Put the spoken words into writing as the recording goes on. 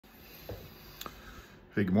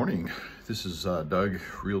Hey, good morning. This is Doug,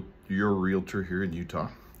 your realtor here in Utah.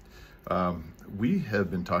 We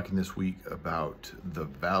have been talking this week about the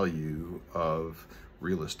value of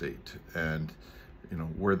real estate and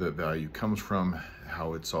where the value comes from,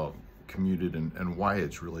 how it's all commuted, and why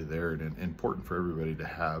it's really there and important for everybody to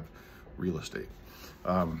have real estate.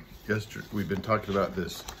 Yesterday, we've been talking about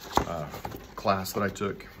this class that I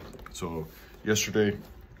took. So yesterday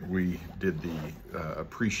we did the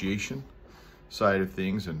appreciation side of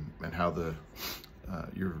things and how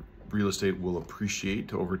your real estate will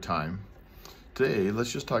appreciate over time. Today, let's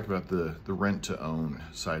just talk about the rent to own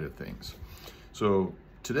side of things. So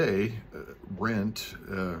today, rent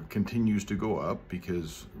continues to go up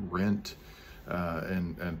because rent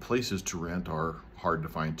and places to rent are hard to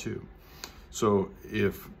find too. So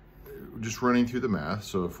if just running through the math,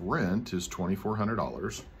 so if rent is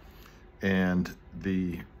 $2,400 and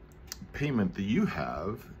the payment that you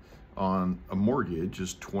have on a mortgage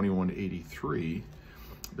is $2,183,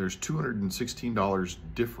 there's $216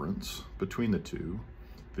 difference between the two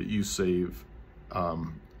that you save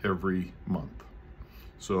every month.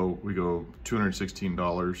 So we go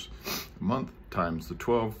 $216 a month times the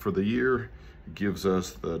 12 for the year gives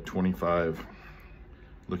us the 25,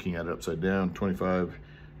 looking at it upside down,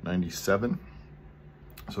 2597.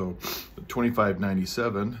 So the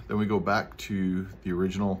 2597, then we go back to the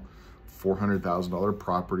original $400,000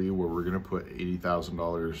 property where we're going to put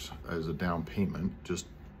 $80,000 as a down payment, just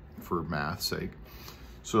for math's sake.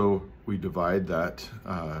 So we divide that,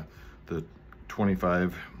 the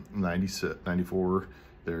 2594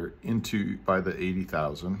 there by the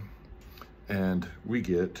 80,000, and we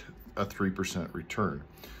get a 3% return.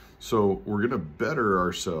 So we're going to better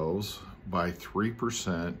ourselves by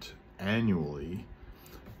 3% annually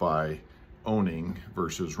by owning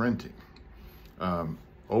versus renting.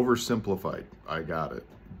 Oversimplified, I got it.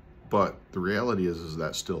 But the reality is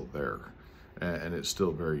that's still there, and it's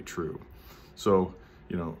still very true. So,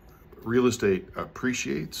 real estate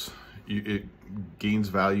appreciates, it gains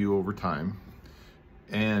value over time,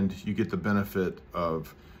 and you get the benefit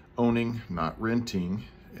of owning, not renting.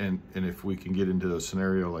 And if we can get into a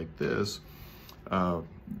scenario like this,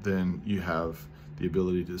 then you have the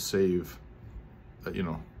ability to save,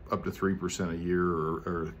 up to 3% a year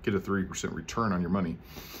or get a 3% return on your money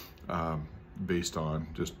based on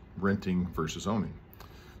just renting versus owning.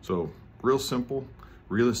 So real simple.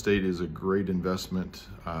 Real estate is a great investment.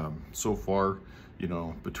 So far,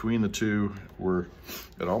 between the two, we're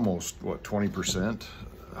at almost, 20%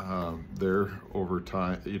 there over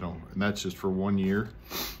time, and that's just for 1 year.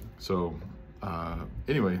 So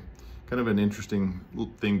anyway, kind of an interesting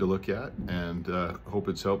thing to look at, and hope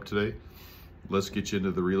it's helped today. Let's get you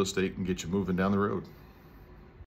into the real estate and get you moving down the road.